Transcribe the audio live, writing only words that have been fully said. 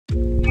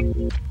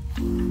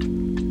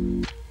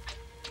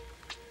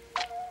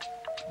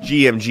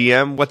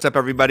GM, what's up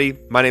everybody?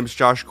 My name is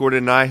Josh Gordon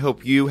and I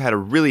hope you had a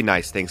really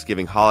nice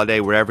Thanksgiving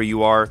holiday wherever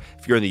you are.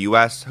 If you're in the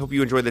US, hope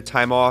you enjoyed the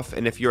time off,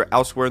 and if you're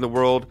elsewhere in the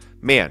world,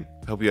 man,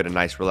 hope you had a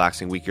nice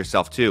relaxing week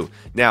yourself too.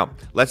 Now,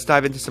 let's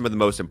dive into some of the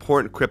most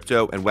important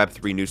crypto and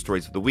Web3 news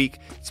stories of the week.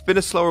 It's been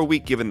a slower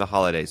week given the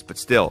holidays, but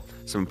still,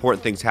 some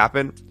important things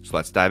happen, so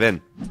let's dive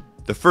in.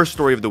 The first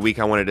story of the week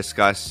I want to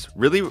discuss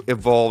really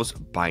involves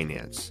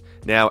Binance.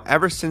 Now,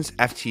 ever since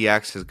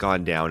FTX has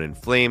gone down in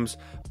flames,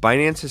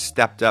 Binance has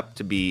stepped up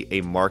to be a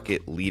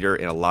market leader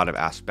in a lot of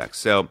aspects.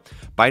 So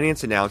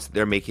Binance announced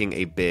they're making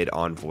a bid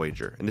on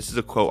Voyager. And this is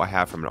a quote I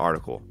have from an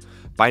article.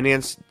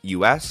 Binance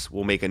US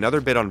will make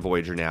another bid on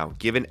Voyager now,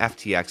 given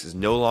FTX is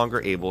no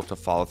longer able to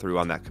follow through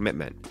on that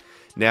commitment.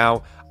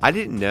 Now, I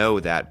didn't know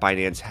that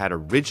Binance had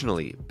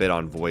originally bid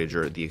on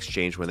Voyager, the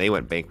exchange, when they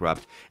went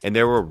bankrupt, and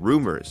there were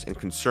rumors and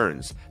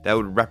concerns that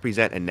would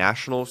represent a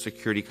national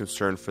security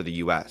concern for the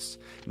US.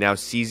 Now,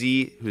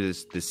 CZ, who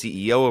is the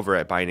CEO over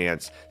at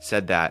Binance,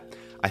 said that,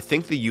 "I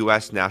think the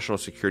US national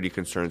security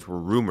concerns were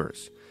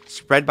rumors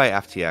spread by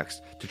FTX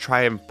to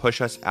try and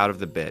push us out of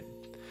the bid.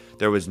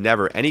 There was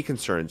never any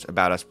concerns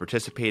about us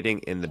participating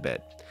in the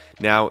bid."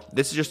 Now,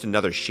 this is just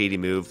another shady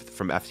move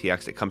from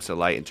FTX that comes to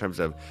light in terms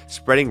of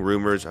spreading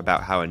rumors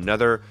about how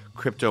another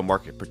crypto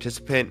market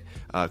participant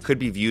could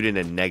be viewed in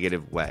a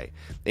negative way.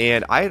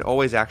 And I had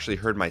always actually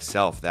heard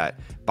myself that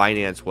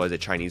Binance was a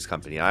Chinese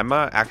company. I'm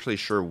not actually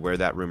sure where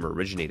that rumor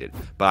originated,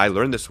 but I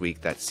learned this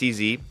week that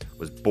CZ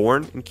was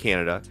born in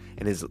Canada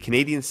and is a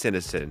Canadian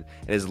citizen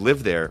and has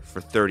lived there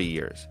for 30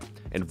 years.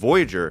 And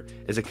Voyager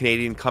is a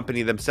Canadian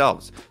company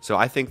themselves. So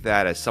I think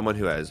that as someone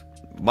who has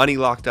money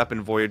locked up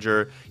in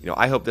Voyager,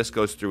 I hope this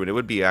goes through, and it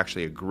would be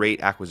actually a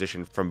great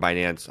acquisition from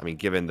Binance. I mean,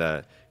 given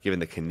the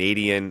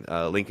Canadian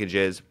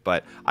linkages,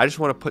 but I just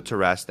want to put to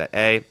rest that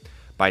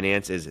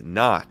Binance is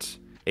not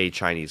a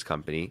Chinese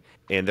company,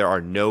 and there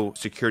are no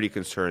security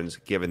concerns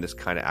given this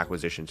kind of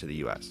acquisition to the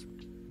US.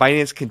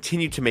 Binance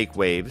continued to make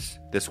waves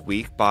this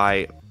week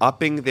by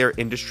upping their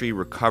industry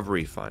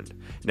recovery fund.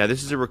 Now,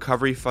 this is a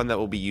recovery fund that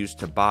will be used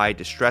to buy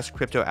distressed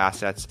crypto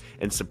assets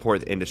and support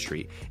the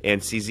industry.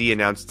 And CZ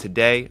announced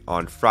today,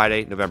 on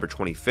Friday, November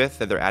 25th,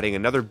 that they're adding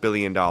another $1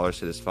 billion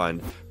to this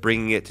fund,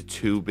 bringing it to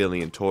 $2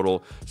 billion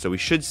total. So we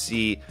should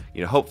see,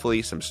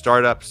 hopefully some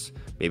startups,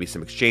 maybe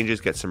some exchanges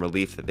get some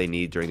relief that they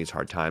need during these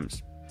hard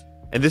times.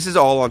 And this is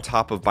all on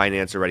top of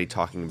Binance already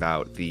talking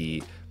about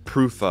the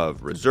proof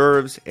of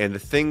reserves and the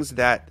things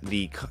that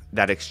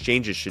that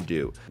exchanges should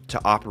do to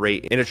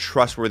operate in a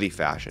trustworthy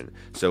fashion.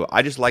 So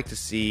I just like to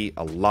see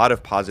a lot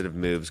of positive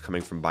moves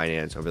coming from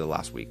Binance over the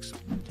last weeks.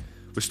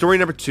 With story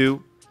number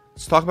 2,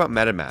 let's talk about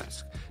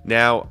MetaMask.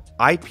 Now,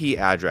 IP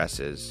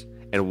addresses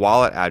and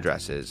wallet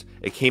addresses,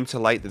 it came to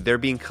light that they're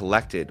being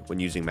collected when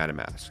using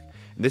MetaMask.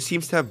 And this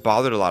seems to have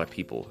bothered a lot of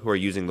people who are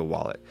using the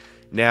wallet.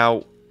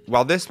 Now,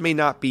 while this may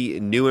not be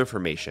new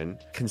information,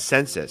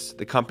 ConsenSys,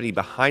 the company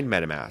behind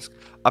MetaMask,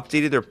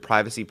 updated their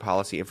privacy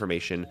policy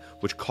information,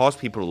 which caused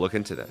people to look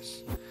into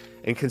this.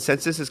 And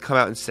ConsenSys has come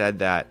out and said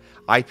that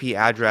IP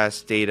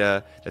address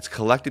data that's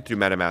collected through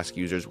MetaMask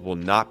users will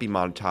not be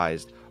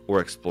monetized or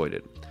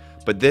exploited.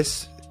 But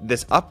this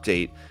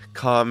update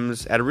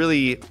comes at a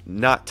really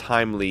not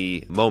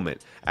timely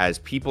moment, as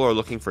people are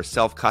looking for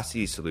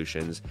self-custody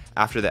solutions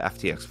after the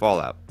FTX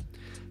fallout.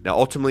 Now,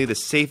 ultimately, the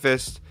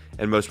safest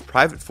and most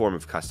private form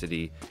of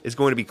custody is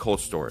going to be cold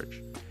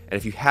storage. And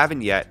if you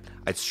haven't yet,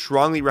 I'd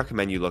strongly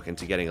recommend you look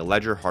into getting a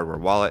Ledger hardware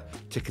wallet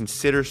to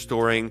consider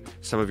storing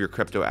some of your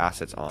crypto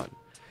assets on.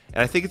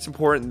 And I think it's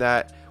important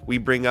that we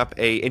bring up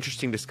an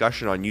interesting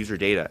discussion on user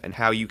data and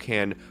how you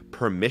can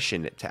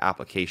permission it to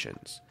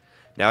applications.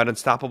 Now at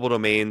Unstoppable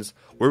Domains,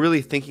 we're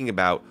really thinking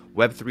about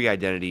Web3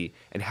 identity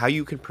and how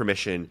you can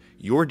permission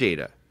your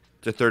data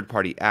to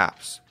third-party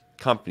apps,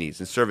 companies,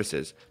 and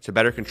services to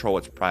better control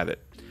what's private.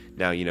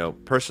 Now,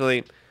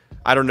 personally,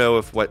 I don't know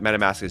if what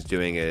MetaMask is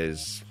doing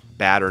is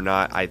bad or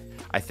not.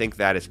 I think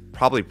that is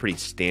probably pretty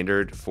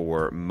standard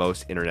for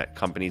most internet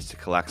companies to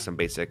collect some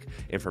basic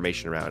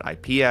information around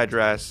IP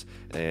address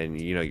and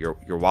your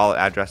wallet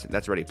address.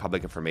 That's already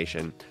public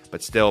information,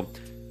 but still,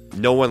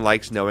 no one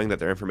likes knowing that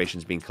their information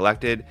is being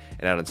collected.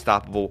 And at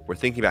Unstoppable, we're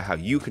thinking about how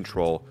you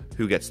control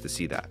who gets to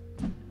see that.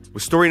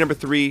 With story number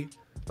 3,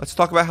 let's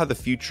talk about how the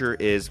future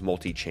is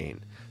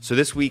multi-chain. So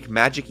this week,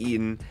 Magic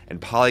Eden and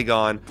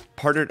Polygon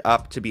partnered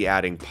up to be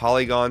adding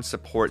Polygon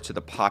support to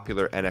the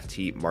popular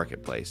NFT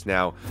marketplace.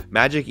 Now,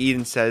 Magic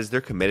Eden says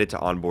they're committed to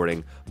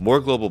onboarding more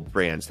global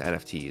brands to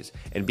NFTs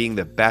and being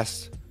the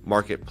best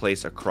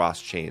marketplace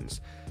across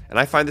chains. And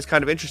I find this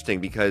kind of interesting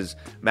because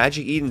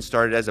Magic Eden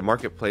started as a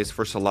marketplace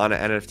for Solana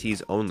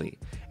NFTs only.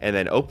 And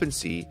then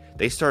OpenSea,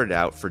 they started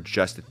out for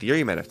just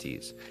Ethereum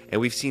NFTs. And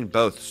we've seen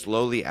both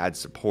slowly add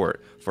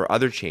support for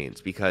other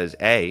chains because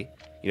A,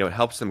 it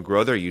helps them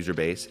grow their user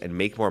base and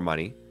make more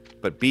money,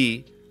 but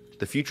B,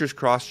 the future's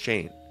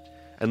cross-chain.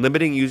 And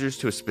limiting users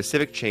to a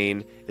specific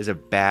chain is a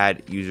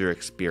bad user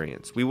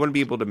experience. We want to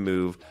be able to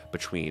move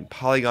between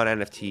Polygon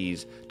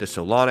NFTs to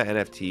Solana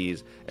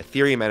NFTs,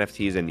 Ethereum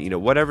NFTs,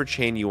 and whatever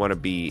chain you want to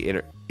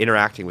be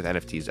interacting with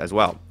NFTs as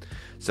well.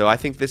 So I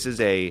think this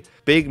is a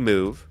big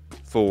move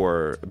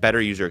for a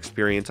better user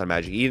experience on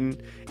Magic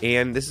Eden,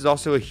 and this is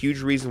also a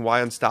huge reason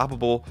why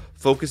Unstoppable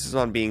focuses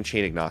on being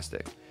chain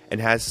agnostic and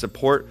has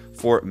support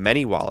for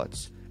many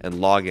wallets and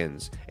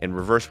logins and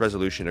reverse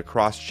resolution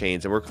across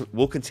chains, and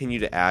we'll continue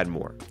to add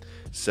more.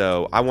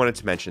 So I wanted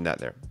to mention that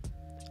there.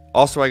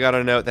 Also, I got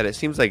to note that it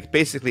seems like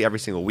basically every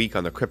single week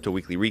on the Crypto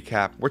Weekly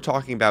Recap, we're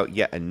talking about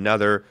yet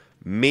another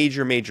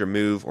major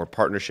move or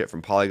partnership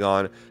from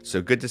Polygon.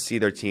 So good to see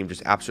their team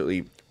just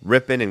absolutely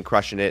ripping and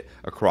crushing it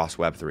across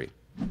Web3.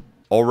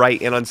 All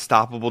right, in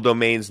Unstoppable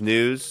Domains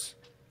news,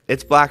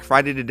 it's Black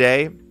Friday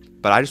today,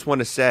 but I just want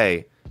to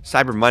say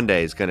Cyber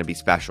Monday is going to be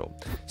special.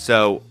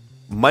 So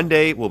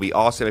Monday will be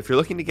awesome. If you're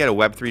looking to get a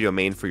Web3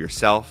 domain for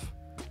yourself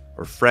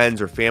or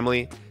friends or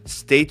family,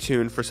 stay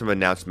tuned for some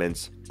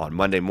announcements on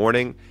Monday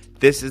morning.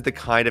 This is the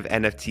kind of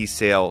NFT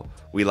sale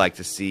we like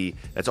to see.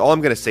 That's all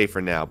I'm going to say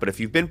for now. But if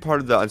you've been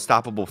part of the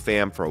Unstoppable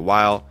fam for a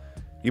while,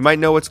 you might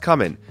know what's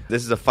coming.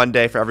 This is a fun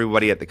day for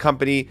everybody at the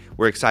company.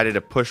 We're excited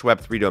to push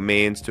Web3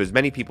 domains to as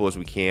many people as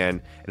we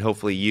can, and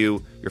hopefully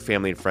you, your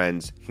family, and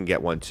friends can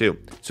get one too.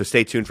 So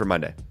stay tuned for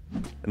Monday.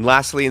 And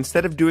lastly,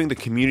 instead of doing the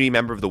Community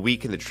Member of the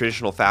Week in the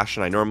traditional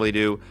fashion I normally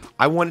do,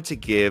 I wanted to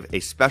give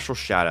a special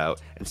shout out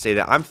and say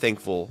that I'm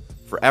thankful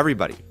for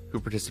everybody who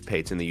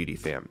participates in the UD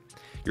fam.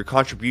 Your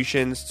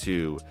contributions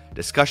to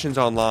discussions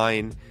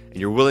online and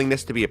your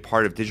willingness to be a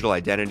part of digital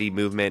identity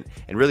movement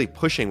and really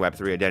pushing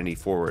Web3 identity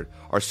forward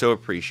are so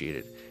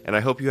appreciated. And I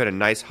hope you had a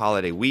nice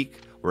holiday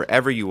week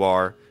wherever you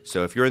are.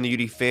 So if you're in the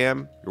UD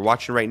fam, you're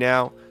watching right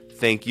now,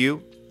 thank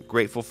you. I'm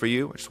grateful for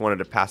you. I just wanted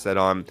to pass that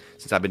on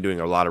since I've been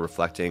doing a lot of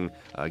reflecting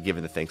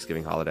given the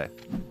Thanksgiving holiday.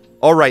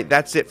 All right,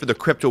 that's it for the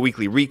Crypto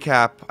Weekly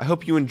Recap. I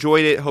hope you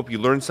enjoyed it. Hope you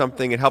learned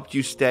something. It helped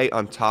you stay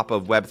on top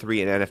of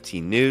Web3 and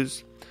NFT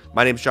news.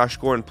 My name is Josh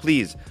Gordon.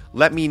 Please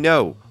let me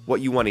know what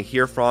you want to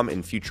hear from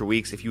in future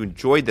weeks if you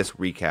enjoyed this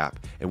recap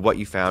and what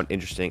you found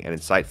interesting and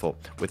insightful.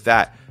 With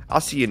that,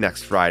 I'll see you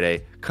next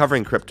Friday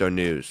covering crypto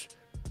news.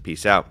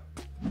 Peace out.